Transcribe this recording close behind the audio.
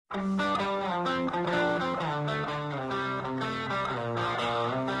Welcome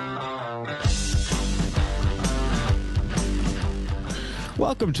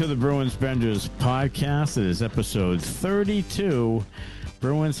to the Bruins Benders podcast. It is episode 32.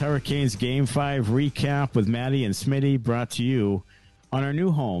 Bruins Hurricanes Game 5 recap with Maddie and Smitty, brought to you on our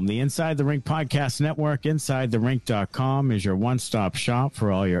new home, the Inside the Rink Podcast Network. InsideTheRink.com is your one-stop shop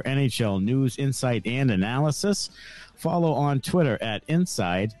for all your NHL news, insight, and analysis. Follow on Twitter at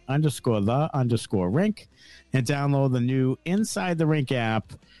inside_the_rink and download the new Inside the Rink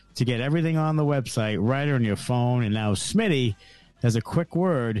app to get everything on the website right on your phone. And now Smitty has a quick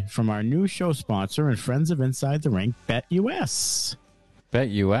word from our new show sponsor and friends of Inside the Rink, BetUS.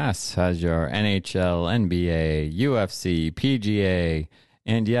 BetUS has your NHL, NBA, UFC, PGA,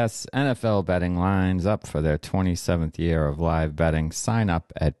 and yes, NFL betting lines up for their 27th year of live betting. Sign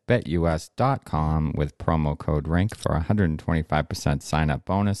up at betus.com with promo code RINK for a 125% sign-up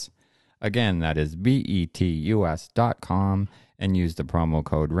bonus. Again, that is betus.com and use the promo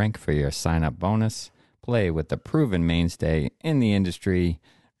code RINK for your sign-up bonus. Play with the proven mainstay in the industry.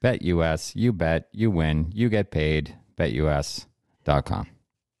 BetUS, you bet, you win, you get paid. BetUS.com.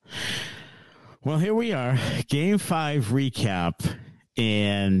 Well, here we are, Game 5 recap,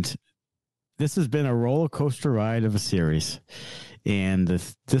 and this has been a roller coaster ride of a series. And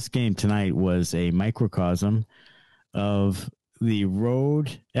this game tonight was a microcosm of the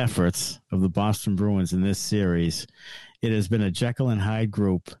road efforts of the Boston Bruins in this series. It has been a Jekyll and Hyde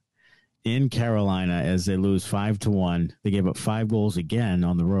group in Carolina as they lose 5-1. They gave up 5 goals again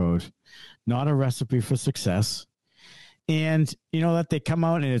on the road. Not a recipe for success. And you know that they come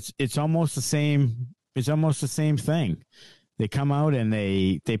out and it's almost the same. It's almost the same thing. They come out and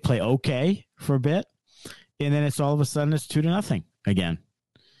they play okay for a bit, and then it's all of a sudden it's 2-0 again,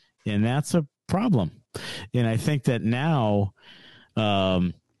 and that's a problem. And I think that now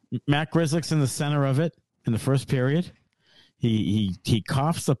Matt Grzelcyk's in the center of it in the first period. He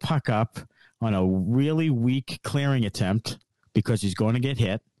coughs the puck up on a really weak clearing attempt because he's going to get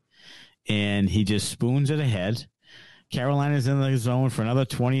hit, and he just spoons it ahead. Carolina's in the zone for another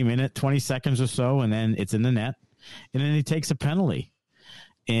 20 seconds or so, and then it's in the net. And then he takes a penalty,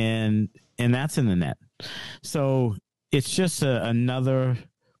 and that's in the net. So it's just another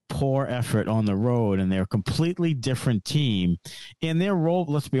poor effort on the road, and they're a completely different team. And their role,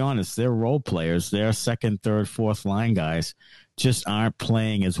 let's be honest, their role players, their second, third, fourth line guys just aren't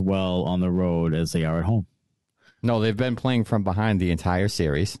playing as well on the road as they are at home. No, they've been playing from behind the entire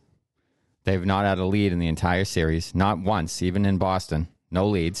series. They've not had a lead in the entire series, not once, even in Boston. No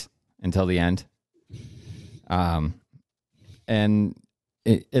leads until the end. And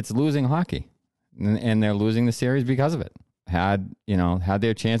it's losing hockey, and they're losing the series because of it. Had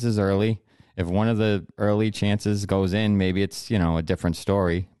their chances early. If one of the early chances goes in, maybe it's, a different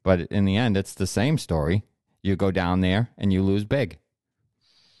story. But in the end, it's the same story. You go down there and you lose big.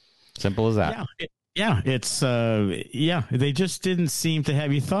 Simple as that. Yeah. They just didn't seem to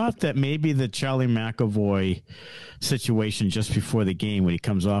have. You thought that maybe the Charlie McAvoy situation just before the game, when he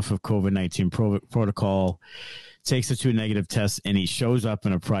comes off of COVID-19 protocol, takes the 2 negative tests, and he shows up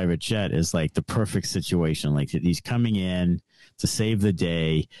in a private jet, is like the perfect situation. Like, he's coming in to save the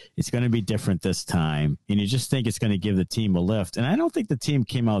day. It's going to be different this time. And you just think it's going to give the team a lift. And I don't think the team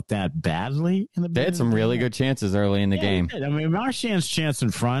came out that badly in the They had some really good chances early in the game. I mean, Marchand's chance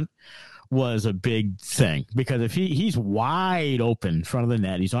in front was a big thing, because if he's wide open in front of the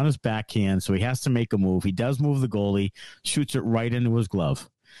net, he's on his backhand, so he has to make a move. He does move the goalie, shoots it right into his glove.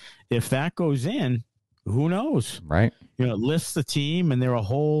 If that goes in, who knows? Right. It lifts the team, and they're a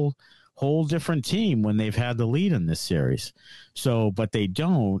whole different team when they've had the lead in this series. So, but they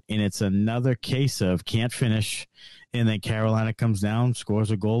don't, and it's another case of can't finish, and then Carolina comes down,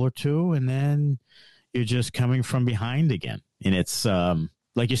 scores a goal or two, and then you're just coming from behind again. And it's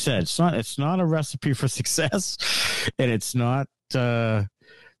like you said, it's not a recipe for success, and it's not going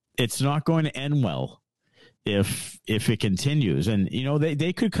to end well if it continues. And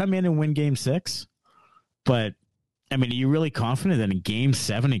they could come in and win Game 6, but I mean, are you really confident that in Game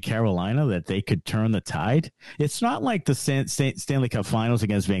 7 in Carolina that they could turn the tide? It's not like the Stanley Cup Finals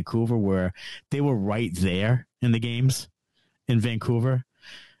against Vancouver, where they were right there in the games in Vancouver.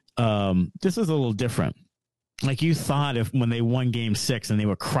 This is a little different. Like, you thought when they won Game 6 and they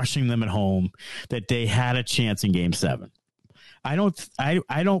were crushing them at home, that they had a chance in Game 7. I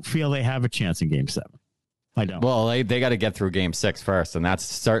don't feel they have a chance in Game 7. I don't. Well, they got to get through Game 6 first, and that's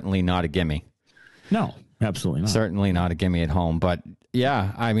certainly not a gimme. No, absolutely not. Certainly not a gimme at home. But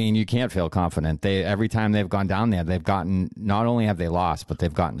yeah, I mean, you can't feel confident. Every time they've gone down there, they've gotten, not only have they lost, but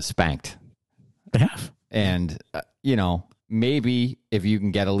they've gotten spanked. They have. And maybe if you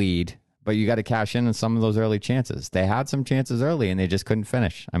can get a lead, but you got to cash in on some of those early chances. They had some chances early and they just couldn't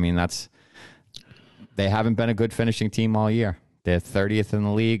finish. I mean, they haven't been a good finishing team all year. They're 30th in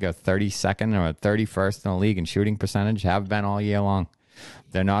the league, or 32nd, or 31st in the league in shooting percentage. Have been all year long.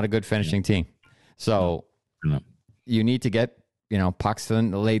 They're not a good finishing team. So you need to get pucks to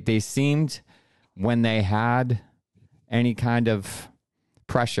the late. They seemed, when they had any kind of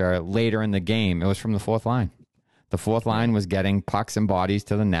pressure later in the game, it was from the fourth line. The fourth line was getting pucks and bodies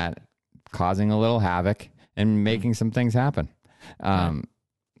to the net, causing a little havoc and making some things happen.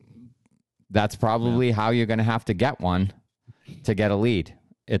 That's probably how you're going to have to get one to get a lead.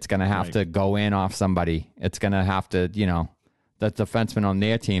 It's going to have to go in off somebody. It's going to have to, the defenseman on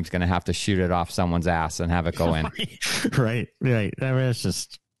their team's going to have to shoot it off someone's ass and have it go in. Right. I mean, it's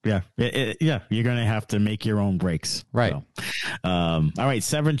just, you're going to have to make your own breaks. Right. So, all right.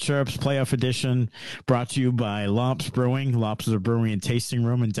 Seven Chirps Playoff Edition brought to you by Lops Brewing. Lops is a brewery and tasting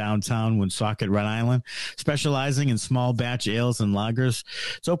room in downtown Woonsocket, Rhode Island, specializing in small batch ales and lagers.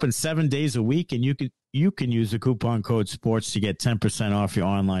 It's open 7 days a week, and you can use the coupon code SPORTS to get 10% off your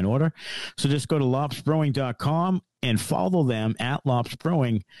online order. So just go to lopsbrewing.com and follow them at Lops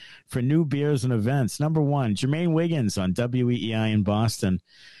Brewing for new beers and events. Number one, Jermaine Wiggins on WEEI in Boston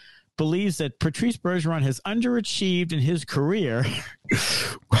believes that Patrice Bergeron has underachieved in his career.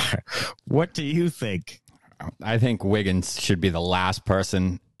 What do you think? I think Wiggins should be the last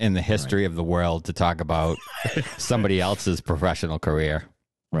person in the history of the world to talk about somebody else's professional career.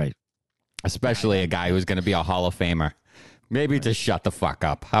 Right. Especially a guy who's going to be a Hall of Famer. Maybe just shut the fuck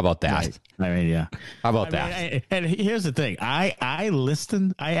up. How about that? Right. I mean, yeah. How about that? And here's the thing. I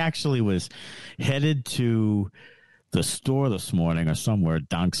listened. I actually was headed to the store this morning or somewhere,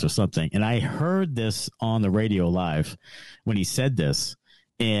 Dunks or something, and I heard this on the radio live when he said this.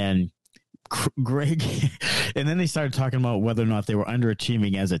 And Greg, and then they started talking about whether or not they were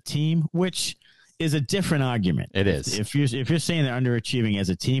underachieving as a team, which is a different argument. It is. If you're saying they're underachieving as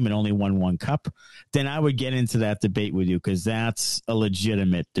a team and only won one cup, then I would get into that debate with you, because that's a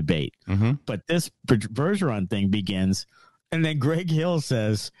legitimate debate. Mm-hmm. But this Bergeron thing begins, and then Greg Hill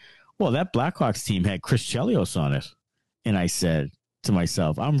says, well, that Blackhawks team had Chris Chelios on it. And I said to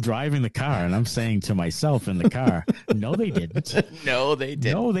myself, I'm driving the car, and I'm saying to myself in the car, no, they didn't. No, they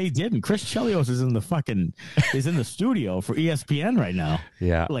didn't. No, they didn't. Chris Chelios is in the studio for ESPN right now.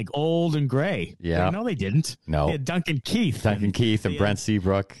 Yeah. Like old and gray. Yeah. Like, no, they didn't. No. They had Duncan Keith and Brent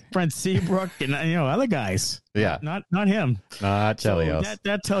Seabrook. Brent Seabrook and other guys. Yeah. Not him. Not Chelios. So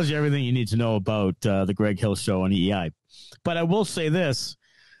that tells you everything you need to know about the Greg Hill Show on EEI. But I will say this,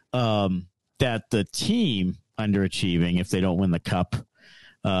 that the team underachieving if they don't win the cup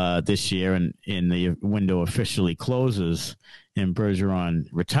this year, and the window officially closes and Bergeron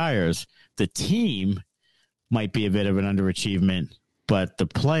retires, the team might be a bit of an underachievement, but the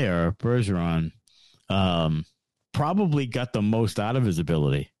player Bergeron probably got the most out of his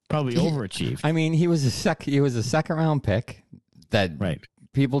ability, probably overachieved. I mean, he was a second round pick that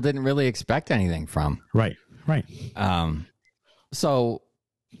people didn't really expect anything from. Right. So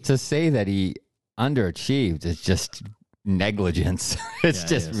to say that he underachieved is just negligence. It's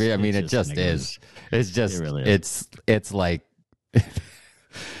just really is. It's like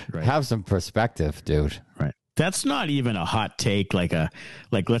have some perspective, dude. Right. That's not even a hot take, like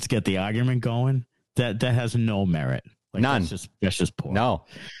let's get the argument going. That has no merit. Like, none. That's just poor. No.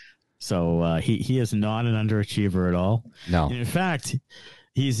 So he is not an underachiever at all. No. And in fact,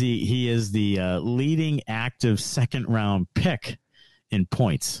 he is the leading active second round pick in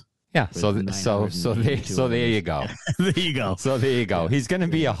points. Yeah, so there you go. There you go. So there you go. He's going to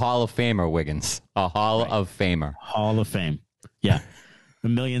be a Hall of Famer, Wiggins. A Hall of Famer. Hall of Fame. Yeah. A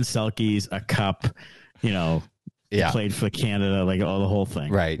million Selkies, a cup, played for Canada, like the whole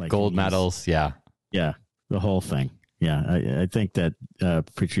thing. Right. Like, gold medals. Yeah. Yeah. The whole thing. Yeah. I think that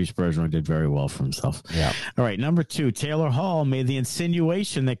Patrice Bergeron did very well for himself. Yeah. All right. Number two, Taylor Hall made the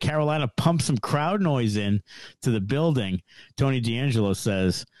insinuation that Carolina pumped some crowd noise in to the building. Tony D'Angelo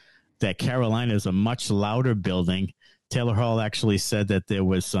says that Carolina is a much louder building. Taylor Hall actually said that there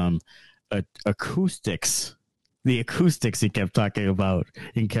was some acoustics. The acoustics he kept talking about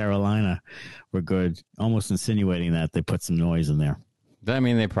in Carolina were good, almost insinuating that they put some noise in there. I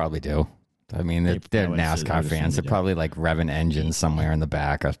mean, they probably do. I mean, they're NASCAR fans. They're probably like revving engines somewhere in the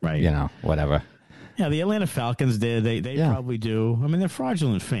back, or, whatever. Yeah, the Atlanta Falcons did. They probably do. I mean, they're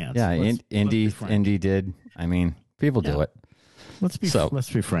fraudulent fans. Yeah, Indy did. I mean, people do it. Let's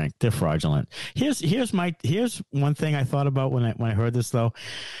be frank. They're fraudulent. Here's one thing I thought about when I heard this, though.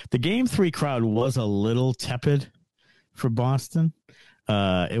 The Game 3 crowd was a little tepid for Boston.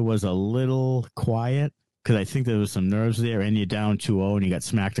 It was a little quiet. because I think there was some nerves there, and you're down 2-0 and you got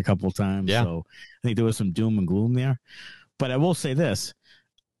smacked a couple of times. Yeah. So I think there was some doom and gloom there. But I will say this,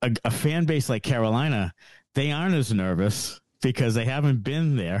 a fan base like Carolina, they aren't as nervous because they haven't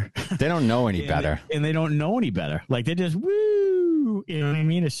been there. They don't know any better. And they don't know any better. Like, they just, woo, you know what I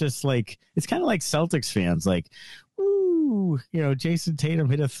mean? It's just like, it's kind of like Celtics fans, like, woo, you know, Jason Tatum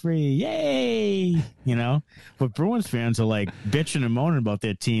hit a 3, yay, you know? But Bruins fans are like bitching and moaning about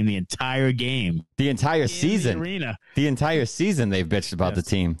their team the entire game. The entire in season. the arena. The entire season they've bitched about the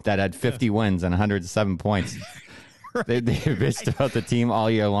team that had 50 wins and 107 points. They bitched about the team all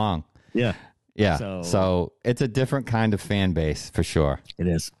year long. Yeah. Yeah. So- So it's a different kind of fan base for sure. It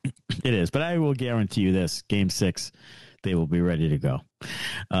is. It is. But I will guarantee you this, game 6, they will be ready to go.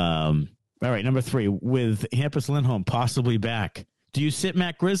 All right, number 3, with Hampus Lindholm possibly back, do you sit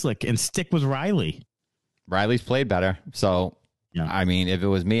Matt Grzelcyk and stick with Riley? Riley's played better. So, Yeah. I mean, if it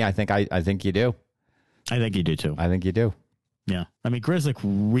was me, I think you do. I think you do too. I think you do. Yeah. I mean, Grzelcyk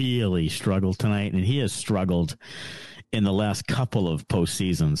really struggled tonight, and he has struggled in the last couple of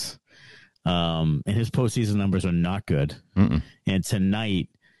postseasons. And his postseason numbers are not good. Mm-mm. And tonight,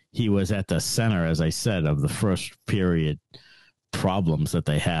 he was at the center, as I said, of the first period problems that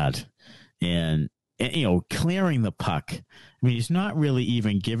they had. And, you know, clearing the puck. I mean, he's not really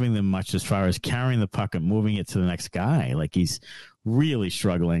even giving them much as far as carrying the puck and moving it to the next guy. Like, he's really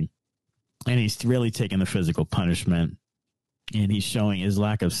struggling. And he's really taking the physical punishment. And he's showing his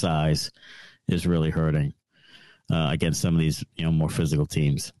lack of size is really hurting against some of these, you know, more physical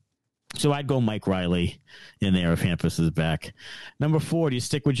teams. So I'd go Mike Riley in there if Hampus is back. Number 4, do you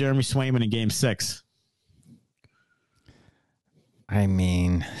stick with Jeremy Swayman in game 6? I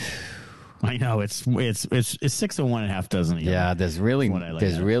mean, I know it's 6 and 1.5 dozen. yeah, there's really at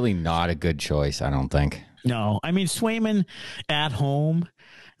it. really not a good choice, I don't think. No, I mean, Swayman at home,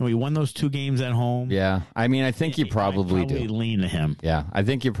 and we won those 2 games at home. Yeah. I mean, I think you probably do. lean to him. Yeah, I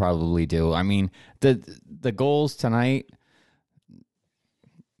think you probably do. I mean, the goals tonight,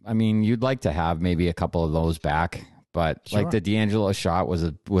 I mean, you'd like to have maybe a couple of those back, but Sure. like the D'Angelo shot was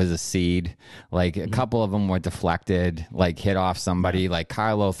a seed. Like a couple of them were deflected, like hit off somebody. Like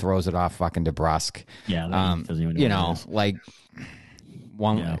Carlo throws it off fucking DeBrusque. Yeah, that doesn't even know You what it know, is. like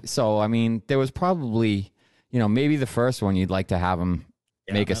one. Yeah. So I mean, there was probably, you know, maybe the first one you'd like to have him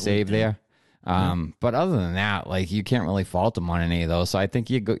make a that would save be- there. But other than that, like you can't really fault him on any of those. So I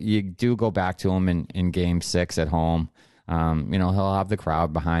think you do go back to him in game 6 at home. You know, he'll have the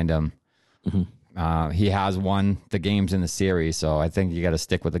crowd behind him. He has won the games in the series, so I think you got to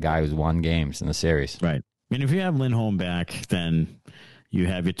stick with the guy who's won games in the series. Right. And if you have Lindholm back, then you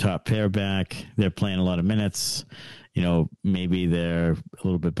have your top pair back. They're playing a lot of minutes. You know, maybe they're a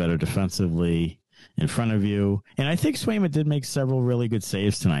little bit better defensively in front of you. And I think Swayman did make several really good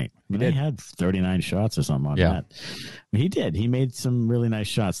saves tonight. I mean, he had 39 shots or something on that. He did. He made some really nice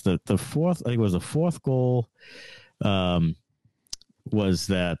shots. The fourth, I think it was the 4th goal, was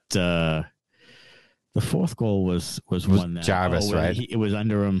that the 4th goal was one that Jarvis, right? It was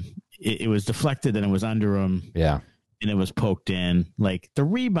under him. It was deflected and it was under him. Yeah. And it was poked in. Like, the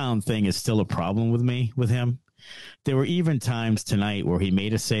rebound thing is still a problem with him. There were even times tonight where he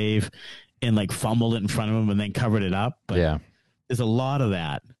made a save and like fumbled it in front of him and then covered it up. But Yeah. there's a lot of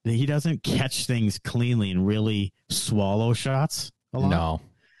that. He doesn't catch things cleanly and really swallow shots a lot. No.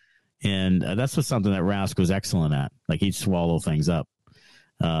 And that's something that Rask was excellent at. Like, he'd swallow things up.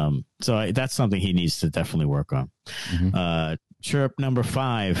 That's something he needs to definitely work on. Chirp number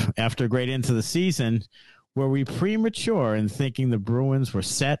 5. After a great end to the season, were we premature in thinking the Bruins were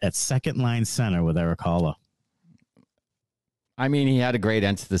set at second line center with Eric Haula? I mean, he had a great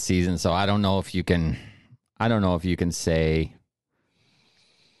end to the season, so I don't know if you can say,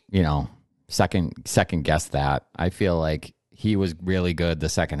 you know, second guess that. I feel like he was really good the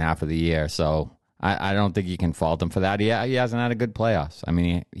second half of the year, so I don't think you can fault him for that. He hasn't had a good playoffs. I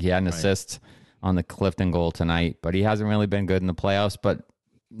mean, he had an assist on the Clifton goal tonight, but he hasn't really been good in the playoffs. But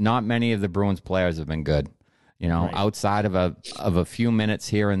not many of the Bruins players have been good. You know, outside of a few minutes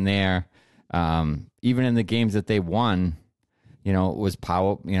here and there, even in the games that they won, you know, it was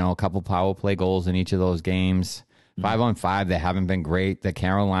a couple power play goals in each of those games. 5-on-5, they haven't been great. The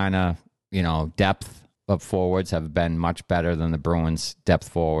Carolina, you know, depth of forwards have been much better than the Bruins depth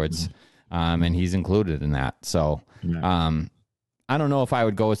forwards. And he's included in that. So, I don't know if I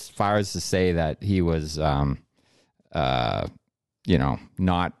would go as far as to say that he was, you know,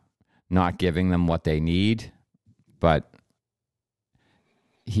 not giving them what they need, but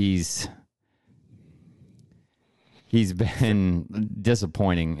he's been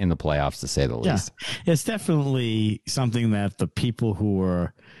disappointing in the playoffs, to say the least. It's definitely something that the people who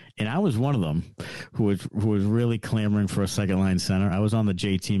were And I was one of them who was really clamoring for a second line center. I was on the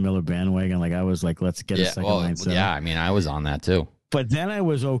JT Miller bandwagon. Like I was like, let's get a second line center. Yeah, I mean, I was on that too. But then I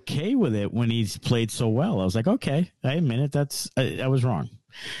was okay with it when he's played so well. I was like, okay, I admit it. I was wrong.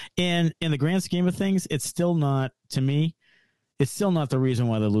 And in the grand scheme of things, it's still not, to me, it's still not the reason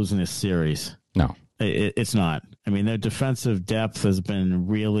why they're losing this series. No. It's not. I mean, their defensive depth has been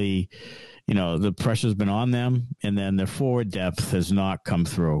really, the pressure's been on them, and then their forward depth has not come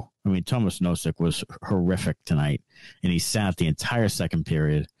through. I mean, Thomas Nosek was horrific tonight, and he sat the entire second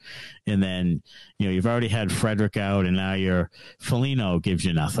period. And then, you've already had Frederick out, and now your Foligno gives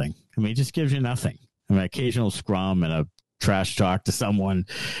you nothing. I mean, it just gives you nothing. I mean, occasional scrum and a trash talk to someone,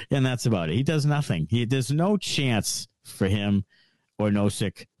 and that's about it. He does nothing. There's no chance for him or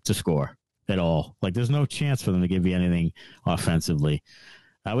Nosek to score at all. Like, there's no chance for them to give you anything offensively.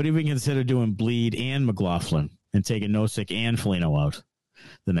 I would even consider doing Bleed and McLaughlin and taking Nosek and Foligno out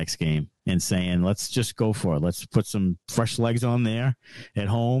the next game and saying, let's just go for it. Let's put some fresh legs on there at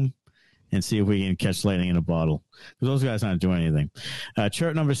home and see if we can catch lightning in a bottle. Because those guys aren't doing anything.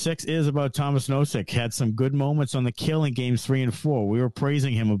 Chirp number 6 is about Thomas Nosek. Had some good moments on the kill in games 3 and 4. We were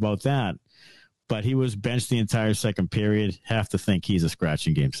praising him about that. But he was benched the entire second period. Have to think he's a scratch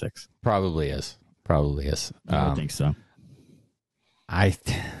in game 6. Probably is. I think so.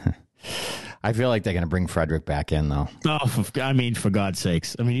 I feel like they're going to bring Frederick back in, though. Oh, for God's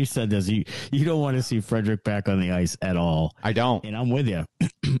sakes. I mean, you said this. You don't want to see Frederick back on the ice at all. I don't. And I'm with you.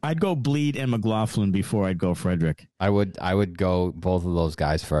 I'd go Bleed and McLaughlin before I'd go Frederick. I would go both of those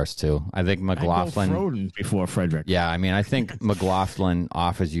guys first, too. I think McLaughlin. I'd go Froden before Frederick. Yeah, I mean, I think McLaughlin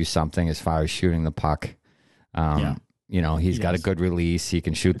offers you something as far as shooting the puck. He's got a good release. He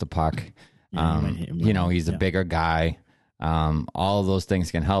can shoot the puck. He's a bigger guy. All of those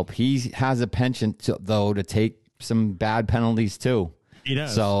things can help. He has a penchant, to take some bad penalties too. He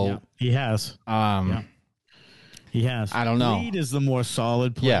does. So he has. He has. I don't know. Bleed is the more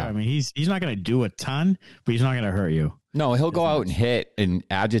solid player. Yeah. I mean, he's not going to do a ton, but he's not going to hurt you. No, he'll go out and hit and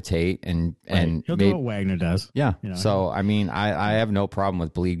agitate and he'll do what Wagner does. Yeah. So I mean, I have no problem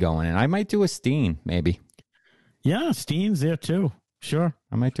with Bleed going, and I might do a Steen maybe. Yeah, Steen's there too. Sure.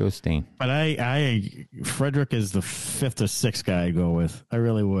 I might do a Steen. But Frederick is the 5th or 6th guy I go with. I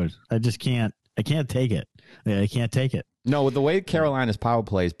really would. I just can't. I can't take it. I can't take it. No, with the way Carolina's power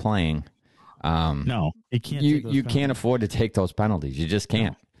play is playing, no, it can't. You can't afford to take those penalties. You just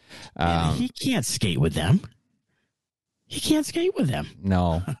can't. He can't skate with them.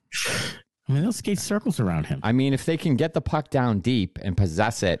 No. I mean, they'll skate circles around him. I mean, if they can get the puck down deep and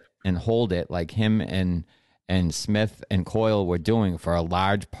possess it and hold it like him and Smith and Coyle were doing for a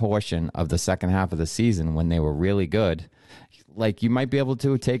large portion of the second half of the season when they were really good, like you might be able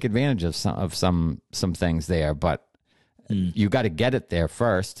to take advantage of some things there, but you got to get it there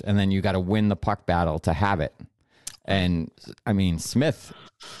first, and then you got to win the puck battle to have it. And I mean, Smith,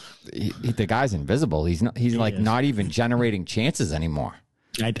 the guy's invisible. He's not even generating chances anymore.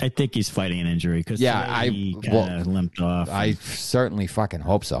 I think he's fighting an injury because he kind of limped off. I certainly fucking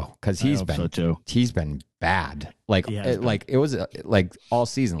hope so because he's been bad. It was all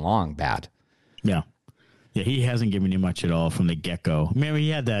season long bad. Yeah. Yeah, he hasn't given you much at all from the get-go. Remember, he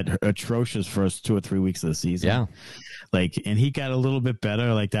had that atrocious first 2 or 3 weeks of the season. Yeah. And he got a little bit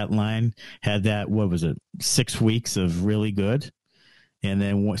better. Like, that line had that, 6 weeks of really good, and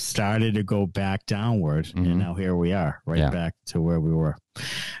then started to go back downward. Mm-hmm. And now here we are, back to where we were.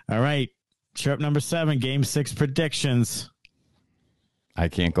 All right. Chirp number 7, Game 6 predictions. I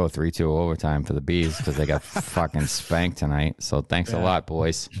can't go 3-2 overtime for the Bees because they got fucking spanked tonight. So thanks a lot,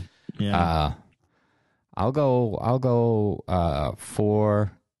 boys. Yeah. I'll go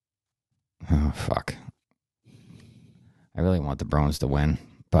 4. Oh, fuck. I really want the Bruins to win,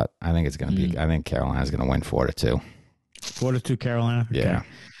 but I think it's going to be, I think Carolina's going to win 4-2. 4-2 Carolina? Okay. Yeah.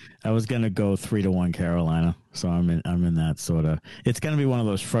 I was going to go 3-1 Carolina. So I'm in that sort of, it's going to be one of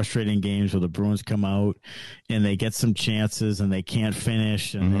those frustrating games where the Bruins come out and they get some chances and they can't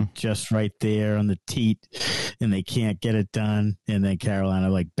finish and they're just right there on the teat and they can't get it done. And then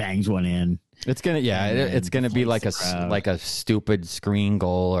Carolina bangs one in. It's gonna be like a stupid screen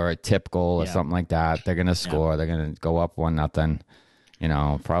goal or a tip goal or something like that. They're gonna score. They're gonna go up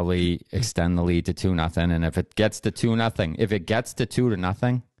 1-0. Probably extend the lead to 2-0. And if it gets to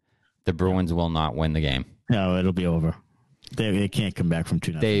 2-0, the Bruins will not win the game. No, it'll be over. They can't come back from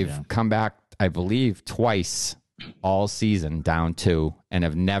 2-0. They've come back, I believe, twice all season down 2, and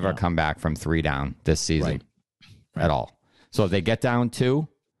have never come back from 3 down this season at all. So if they get down 2.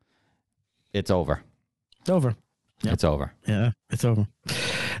 It's over. It's over. Yep. It's over. Yeah, it's over.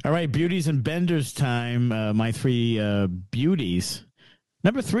 All right, beauties and benders time. My 3 beauties.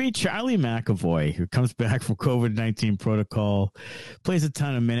 Number 3, Charlie McAvoy, who comes back from COVID-19 protocol, plays a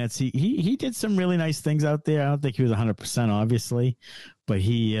ton of minutes. He did some really nice things out there. I don't think he was 100%, obviously, but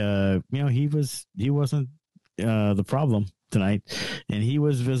he wasn't the problem tonight, and he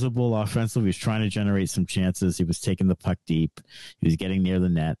was visible offensively. He was trying to generate some chances. He was taking the puck deep. He was getting near the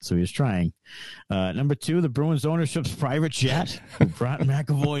net, so he was trying. Number 2, the Bruins ownership's private jet, who brought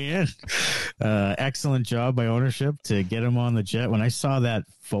McAvoy in. Excellent job by ownership to get him on the jet. When I saw that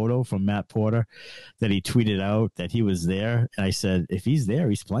photo from Matt Porter that he tweeted out that he was there, and I said, if he's there,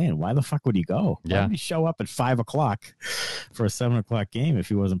 he's playing. Why the fuck would he go? Why would he show up at 5:00 for a 7:00 game if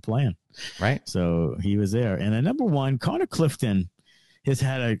he wasn't playing? Right. So he was there. And then number 1, Connor Clifton has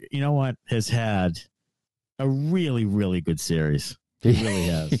had a really, really good series. He really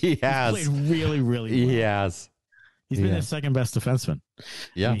has. He has. He's played really, really well. He has. He's been the second best defenseman.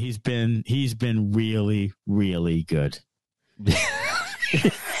 Yeah. I mean, he's been really, really good. I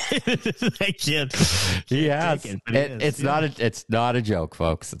can't. He has. It's not a joke,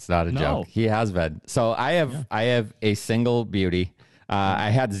 folks. It's not a joke. He has been. So I have a single beauty. I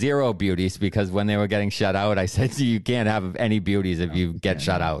had 0 beauties because when they were getting shut out, I said, you can't have any beauties if you get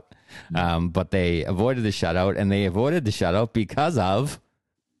shut out. But they avoided the shutout, and they avoided the shutout because of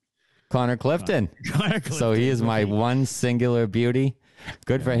Connor Clifton. So he is my one singular beauty.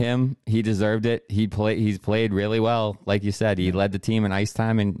 Good for him. He deserved it. He's played really well. Like you said, he led the team in ice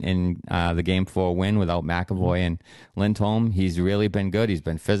time in the Game 4 win without McAvoy and Lindholm. He's really been good. He's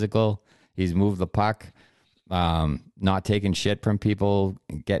been physical. He's moved the puck. Not taking shit from people,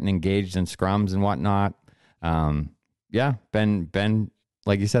 getting engaged in scrums and whatnot. Ben,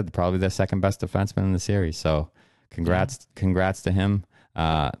 like you said, probably the second best defenseman in the series. So congrats to him.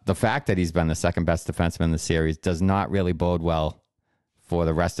 The fact that he's been the second best defenseman in the series does not really bode well for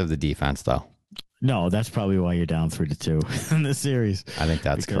the rest of the defense, though. No, that's probably why you're down 3-2 in the series. I think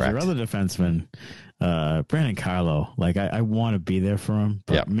that's because correct. Your other defenseman, Brandon Carlo, like I want to be there for him,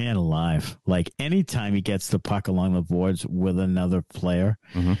 but man alive, like anytime he gets the puck along the boards with another player,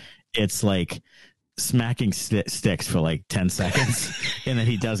 it's like smacking sticks for like 10 seconds, and then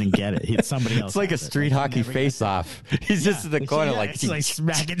he doesn't get it. Somebody else. It's like a street hockey face-off. He's just in the corner, it's like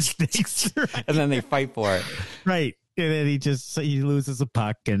smacking sticks, right? And then they fight for it, right? And then he loses a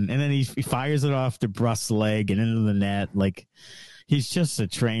puck, and then he fires it off DeBrus's leg and into the net. Like, he's just a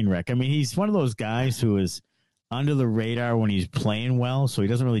train wreck. I mean, he's one of those guys who is under the radar when he's playing well, so he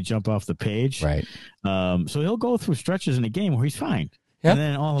doesn't really jump off the page. Right. So he'll go through stretches in a game where he's fine. Yep. And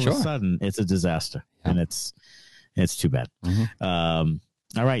then all of a sudden, it's a disaster. Yep. And it's too bad. All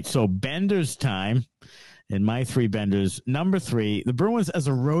right, so Bender's time. And my 3 Benders. Number 3, the Bruins as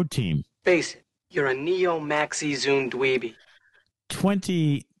a road team. Face it. You're a neo-maxi zoom dweeby.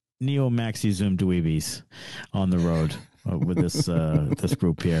 20 neo-maxi zoom dweebies on the road with this this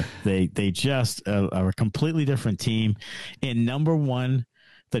group here. They just are a completely different team. And the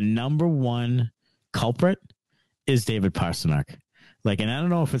number one culprit is David Pastrnak. Like, and I don't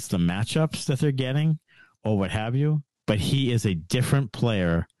know if it's the matchups that they're getting or what have you, but he is a different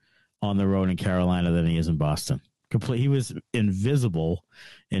player on the road in Carolina than he is in Boston. He was invisible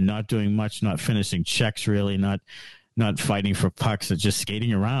and not doing much, not finishing checks really, not fighting for pucks, and just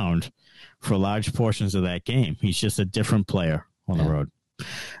skating around for large portions of that game. He's just a different player on the road.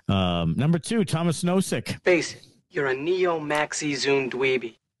 Number 2, Thomas Nosek. Face it, you're a neo-maxi zoom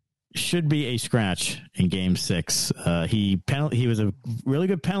dweeby. Should be a scratch in Game 6. He was a really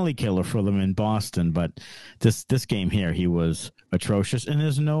good penalty killer for them in Boston, but this game here, he was atrocious, and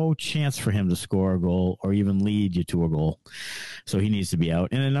there's no chance for him to score a goal or even lead you to a goal. So he needs to be out.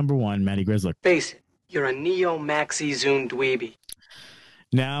 And then number 1, Matty Grzelcyk. Face it, you're a neo-maxi zoom dweeby.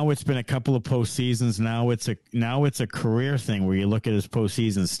 Now it's been a couple of postseasons. Now it's a career thing where you look at his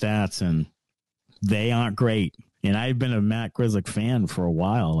postseason stats and they aren't great. And I've been a Matt Grzelcyk fan for a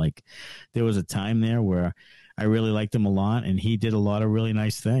while. Like, there was a time there where I really liked him a lot, and he did a lot of really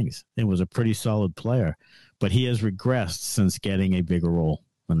nice things. It was a pretty solid player, but he has regressed since getting a bigger role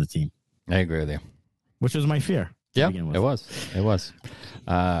on the team. I agree with you. Which was my fear. Yeah, it was. All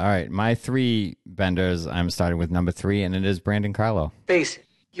right, my 3 Benders, I'm starting with number 3, and it is Brandon Carlo. Face it,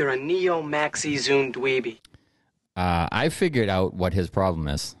 you're a neo-maxi zoom dweeby. I figured out what his problem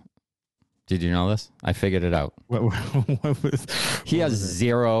is. Did you know this? I figured it out. He has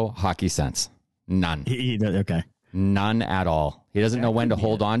 0 hockey sense. None. Okay. None at all. He doesn't know when to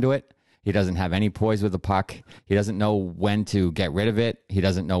hold on to it. He doesn't have any poise with the puck. He doesn't know when to get rid of it. He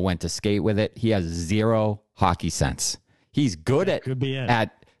doesn't know when to skate with it. He has 0 hockey sense. He's good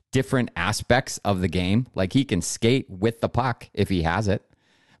at different aspects of the game. Like, he can skate with the puck if he has it,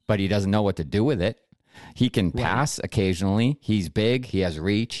 but he doesn't know what to do with it. He can pass occasionally. He's big. He has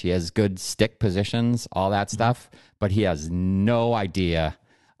reach. He has good stick positions, all that stuff. But he has no idea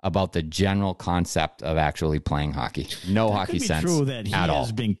about the general concept of actually playing hockey. No That hockey could be sense true that he at all.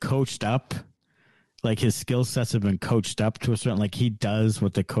 has been coached up. Like his skill sets have been coached up to a certain, like he does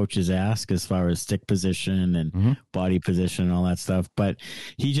what the coaches ask as far as stick position and body position and all that stuff. But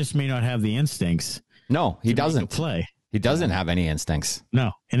he just may not have the instincts. No, he to make a doesn't. play. He doesn't have any instincts.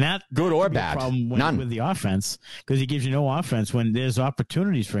 No, and that Good or could be a bad. problem None. with the offense, because he gives you no offense when there's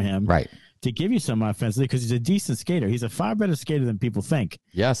opportunities for him Right. to give you some offense, because he's a decent skater. He's a far better skater than people think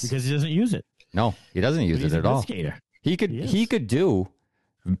Yes. because he doesn't use it. No, he doesn't use But he's it a at good all. skater. He is. could do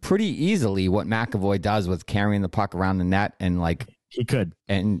pretty easily what McAvoy does with carrying the puck around the net and like He could.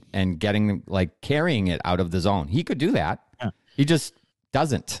 and getting like carrying it out of the zone. He could do that. Yeah. He just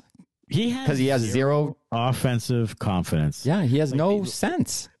doesn't. He has 'Cause he has zero offensive confidence. Yeah, he has Like, no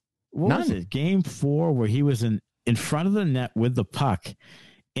sense. What was None. it? Game 4 where he was in front of the net with the puck,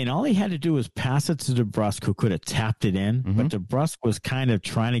 and all he had to do was pass it to DeBrusque, who could have tapped it in. But DeBrusque was kind of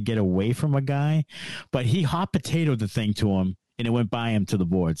trying to get away from a guy, but he hot potatoed the thing to him, and it went by him to the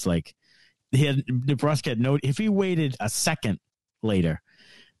boards. Like DeBrusque had no. If he waited a second later,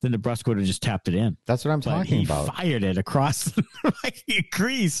 then DeBrusque would have just tapped it in. That's what I'm But talking he about. fired it across the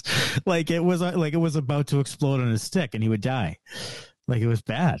crease, like it was about to explode on his stick, and he would die. Like it was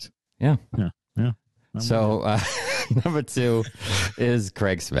bad. Yeah. I'm So number 2 is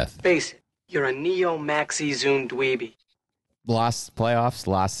Craig Smith. Face it, you're a neo-maxi Zune dweeby. Lost playoffs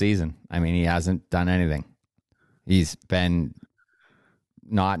last season. I mean, he hasn't done anything. He's been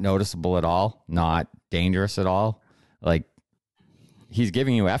not noticeable at all, not dangerous at all. Like he's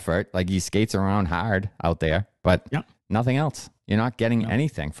giving you effort. Like he skates around hard out there, but Yep. nothing else. You're not getting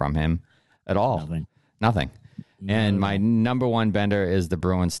anything from him at all. Nothing. And my number 1 bender is the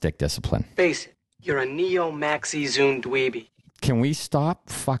Bruins stick discipline. Face it, you're a neo-maxi Zune dweeby. Can we stop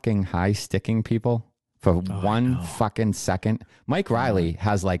fucking high sticking people for one fucking second? Mike Riley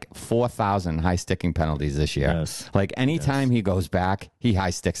has like 4,000 high sticking penalties this year. Yes. Like anytime he goes back, he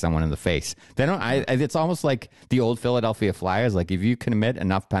high sticks someone in the face. They don't. It's almost like the old Philadelphia Flyers. Like if you commit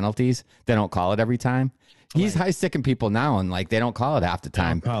enough penalties, they don't call it every time. He's high sticking people now, and like they don't call it half the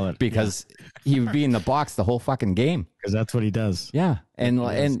time call it, because he would be in the box the whole fucking game. Because that's what he does. Yeah, and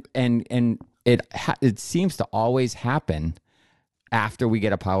it seems to always happen after we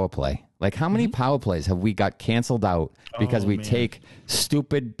get a power play. Like how many power plays have we got canceled out because we take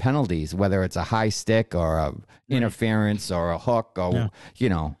stupid penalties, whether it's a high stick or a interference or a hook or you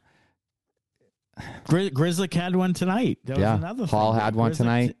know. Grizzlick had one tonight. That was another Hall thing. had one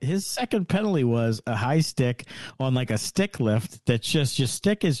tonight. His second penalty was a high stick on like a stick lift. That's just your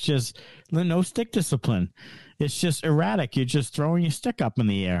stick is just no stick discipline. It's just erratic. You're just throwing your stick up in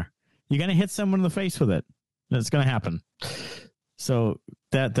the air. You're gonna hit someone in the face with it. That's gonna happen. So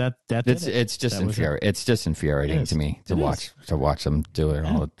It's just infuriating to me to watch them do it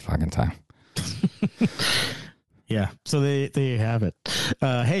all the fucking time. Yeah, so there you have it.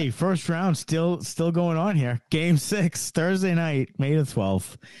 Hey, first round still going on here. Game 6, Thursday night, May the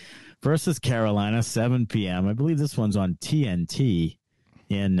 12th, versus Carolina, 7 p.m. I believe this one's on TNT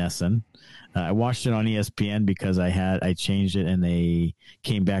in Nesson. I watched it on ESPN because I changed it and they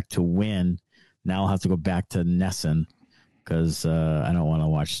came back to win. Now I'll have to go back to Nesson because I don't want to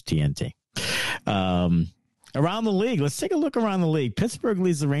watch TNT. Around the league, let's take a look around the league. Pittsburgh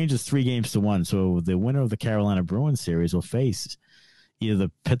leads the Rangers 3-1. So the winner of the Carolina Bruins series will face either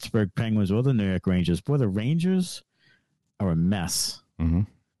the Pittsburgh Penguins or the New York Rangers. Boy, the Rangers are a mess. Mm-hmm.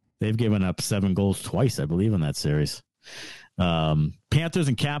 They've given up 7 goals twice, I believe, in that series. Panthers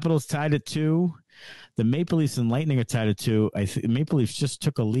and Capitals tied at 2. The Maple Leafs and Lightning are tied at 2. I think Maple Leafs just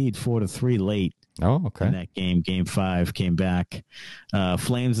took a lead 4-3 late. Oh, okay. In that game, Game 5 came back.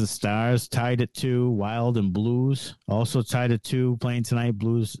 Flames and Stars tied at 2. Wild and Blues also tied at 2. Playing tonight,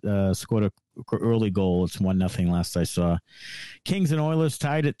 Blues scored a early goal. It's 1-0 last I saw. Kings and Oilers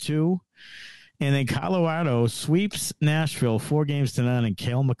tied at 2. And then Colorado sweeps Nashville 4-0, and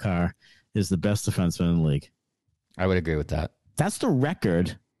Cale Makar is the best defenseman in the league. I would agree with that. That's the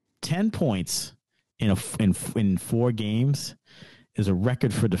record. 10 points in 4 games is a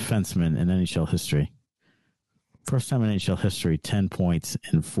record for defensemen in NHL history. First time in NHL history, 10 points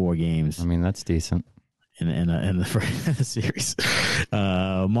in 4 games. I mean, that's decent. In the series.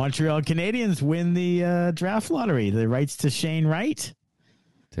 Montreal Canadiens win the draft lottery. The rights to Shane Wright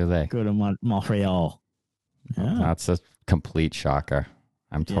Do they? go to Montreal. Yeah. That's a complete shocker.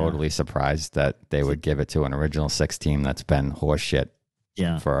 I'm totally surprised that they would give it to an original 6 team that's been horseshit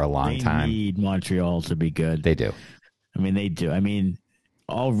for a long time. They need Montreal to be good. They do. I mean, they do. I mean,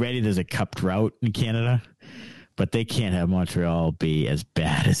 already there's a cup drought in Canada, but they can't have Montreal be as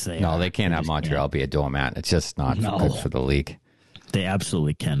bad as they are. No, they can't have Montreal be a doormat. It's just not good for the league. They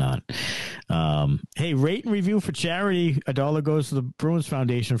absolutely cannot. Hey, rate and review for charity. $1 goes to the Bruins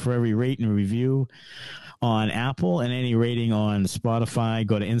Foundation for every rate and review on Apple, and any rating on Spotify.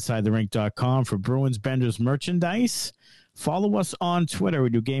 Go to InsideTheRink.com for Bruins Benders merchandise. Follow us on Twitter. We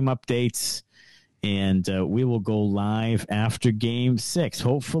do game updates, and we will go live after Game 6.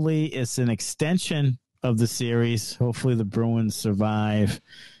 Hopefully, it's an extension of the series. Hopefully, the Bruins survive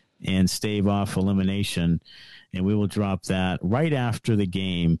and stave off elimination. And we will drop that right after the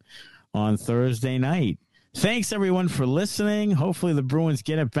game on Thursday night. Thanks, everyone, for listening. Hopefully the Bruins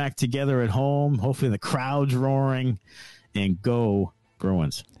get it back together at home. Hopefully the crowd's roaring. And go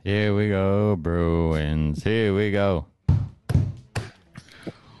Bruins. Here we go, Bruins. Here we go.